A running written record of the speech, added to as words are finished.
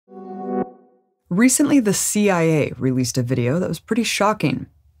Recently, the CIA released a video that was pretty shocking,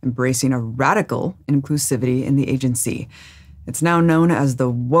 embracing a radical inclusivity in the agency. It's now known as the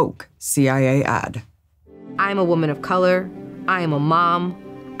Woke CIA ad. I'm a woman of color. I am a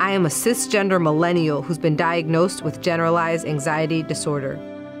mom. I am a cisgender millennial who's been diagnosed with generalized anxiety disorder.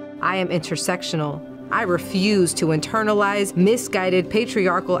 I am intersectional. I refuse to internalize misguided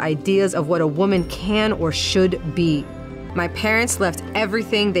patriarchal ideas of what a woman can or should be. My parents left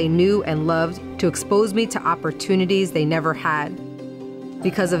everything they knew and loved to expose me to opportunities they never had.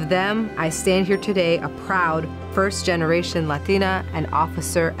 Because of them, I stand here today a proud first-generation Latina and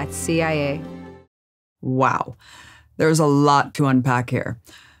officer at CIA. Wow, there's a lot to unpack here.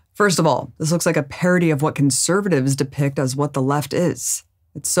 First of all, this looks like a parody of what conservatives depict as what the left is.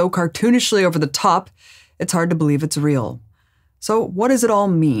 It's so cartoonishly over the top, it's hard to believe it's real. So what does it all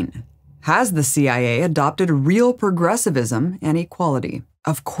mean? Has the CIA adopted real progressivism and equality?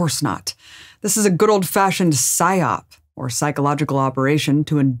 Of course not. This is a good old-fashioned PsyOp, or psychological operation,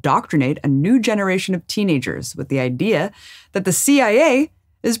 to indoctrinate a new generation of teenagers with the idea that the CIA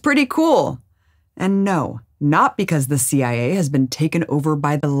is pretty cool. And no, not because the CIA has been taken over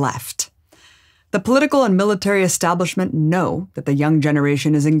by the left. The political and military establishment know that the young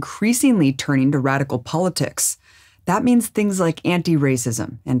generation is increasingly turning to radical politics. That means things like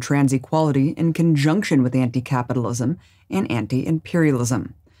anti-racism and trans equality in conjunction with anti-capitalism and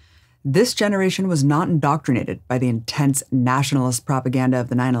anti-imperialism. This generation was not indoctrinated by the intense nationalist propaganda of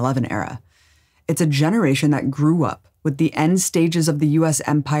the 9/11 era. It's a generation that grew up with the end stages of the U.S.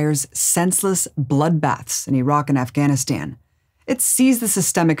 empire's senseless bloodbaths in Iraq and Afghanistan. It sees the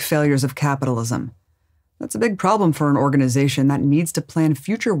systemic failures of capitalism. That's a big problem for an organization that needs to plan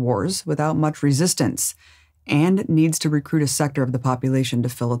future wars without much resistance and needs to recruit a sector of the population to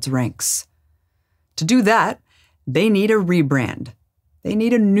fill its ranks. To do that, they need a rebrand. They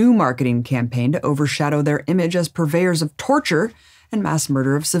need a new marketing campaign to overshadow their image as purveyors of torture and mass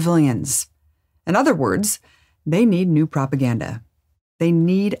murder of civilians. In other words, they need new propaganda. They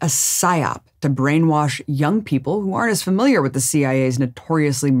need a PsyOp to brainwash young people who aren't as familiar with the CIA's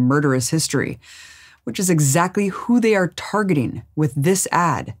notoriously murderous history, which is exactly who they are targeting with this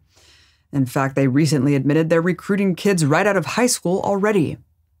ad. In fact, they recently admitted they're recruiting kids right out of high school already.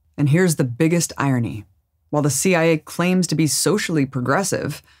 And here's the biggest irony. While the CIA claims to be socially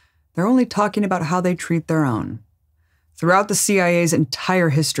progressive, they're only talking about how they treat their own. Throughout the CIA's entire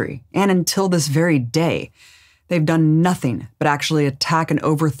history, and until this very day, they've done nothing but actually attack and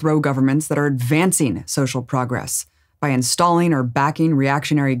overthrow governments that are advancing social progress by installing or backing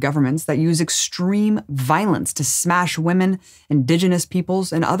reactionary governments that use extreme violence to smash women, indigenous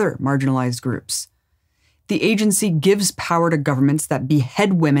peoples, and other marginalized groups. The agency gives power to governments that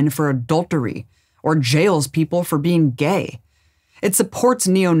behead women for adultery or jails people for being gay. It supports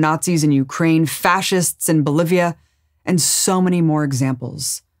neo-Nazis in Ukraine, fascists in Bolivia, and so many more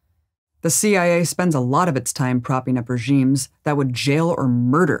examples. The CIA spends a lot of its time propping up regimes that would jail or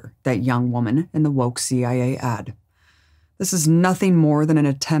murder that young woman in the Woke CIA ad. This is nothing more than an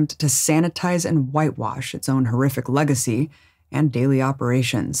attempt to sanitize and whitewash its own horrific legacy and daily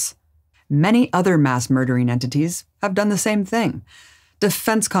operations. Many other mass murdering entities have done the same thing.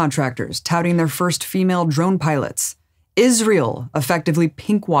 Defense contractors touting their first female drone pilots, Israel effectively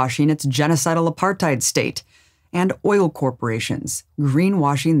pinkwashing its genocidal apartheid state, and oil corporations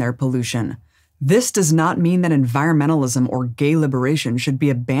greenwashing their pollution. This does not mean that environmentalism or gay liberation should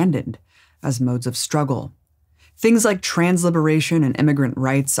be abandoned as modes of struggle. Things like trans liberation and immigrant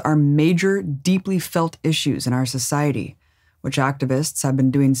rights are major, deeply felt issues in our society, which activists have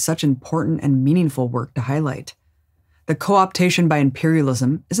been doing such important and meaningful work to highlight. The co-optation by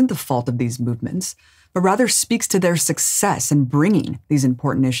imperialism isn't the fault of these movements, but rather speaks to their success in bringing these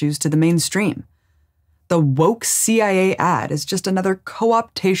important issues to the mainstream. The Woke CIA ad is just another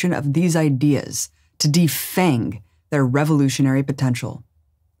co-optation of these ideas to defang their revolutionary potential.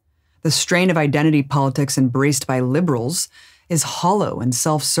 The strain of identity politics embraced by liberals is hollow and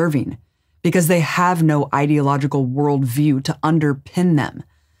self-serving because they have no ideological worldview to underpin them.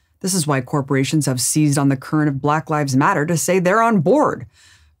 This is why corporations have seized on the current of Black Lives Matter to say they're on board,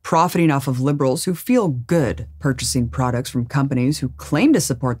 profiting off of liberals who feel good purchasing products from companies who claim to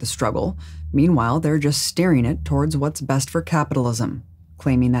support the struggle. Meanwhile, they're just steering it towards what's best for capitalism,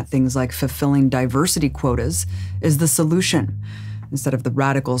 claiming that things like fulfilling diversity quotas is the solution, instead of the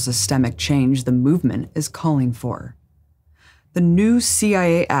radical systemic change the movement is calling for. The new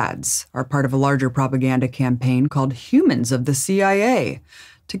CIA ads are part of a larger propaganda campaign called Humans of the CIA,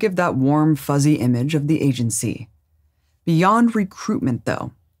 to give that warm, fuzzy image of the agency. Beyond recruitment,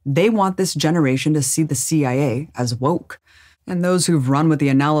 though, they want this generation to see the CIA as woke, And those who've run with the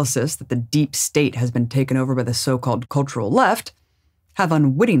analysis that the deep state has been taken over by the so-called cultural left have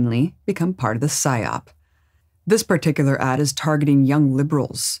unwittingly become part of the PsyOp. This particular ad is targeting young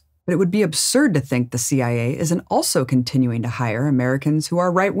liberals, but it would be absurd to think the CIA isn't also continuing to hire Americans who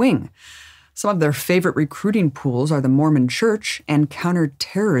are right-wing. Some of their favorite recruiting pools are the Mormon Church and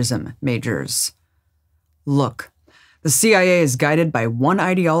counterterrorism majors. Look, the CIA is guided by one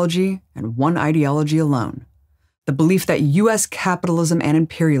ideology and one ideology alone: the belief that U.S. capitalism and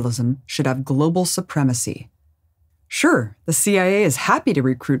imperialism should have global supremacy. Sure, the CIA is happy to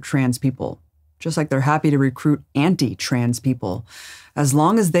recruit trans people, just like they're happy to recruit anti-trans people, as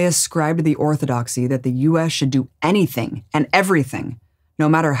long as they ascribe to the orthodoxy that the U.S. should do anything and everything, no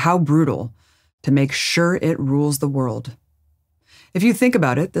matter how brutal, to make sure it rules the world. If you think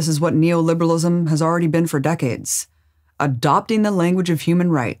about it, this is what neoliberalism has already been for decades: adopting the language of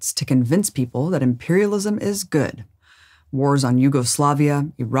human rights to convince people that imperialism is good. Wars on Yugoslavia,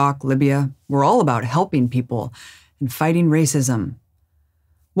 Iraq, Libya were all about helping people and fighting racism.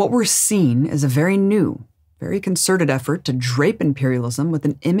 What we're seeing is a very new, very concerted effort to drape imperialism with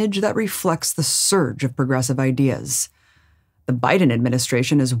an image that reflects the surge of progressive ideas. The Biden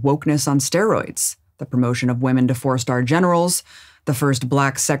administration is wokeness on steroids: the promotion of women to four-star generals, the first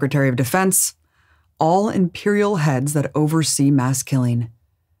Black Secretary of Defense, all imperial heads that oversee mass killing.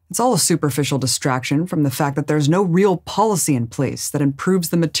 It's all a superficial distraction from the fact that there's no real policy in place that improves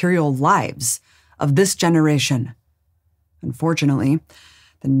the material lives of this generation. Unfortunately,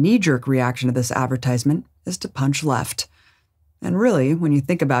 the knee-jerk reaction to this advertisement is to punch left. And really, when you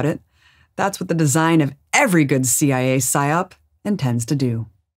think about it, that's what the design of every good CIA PsyOp intends to do.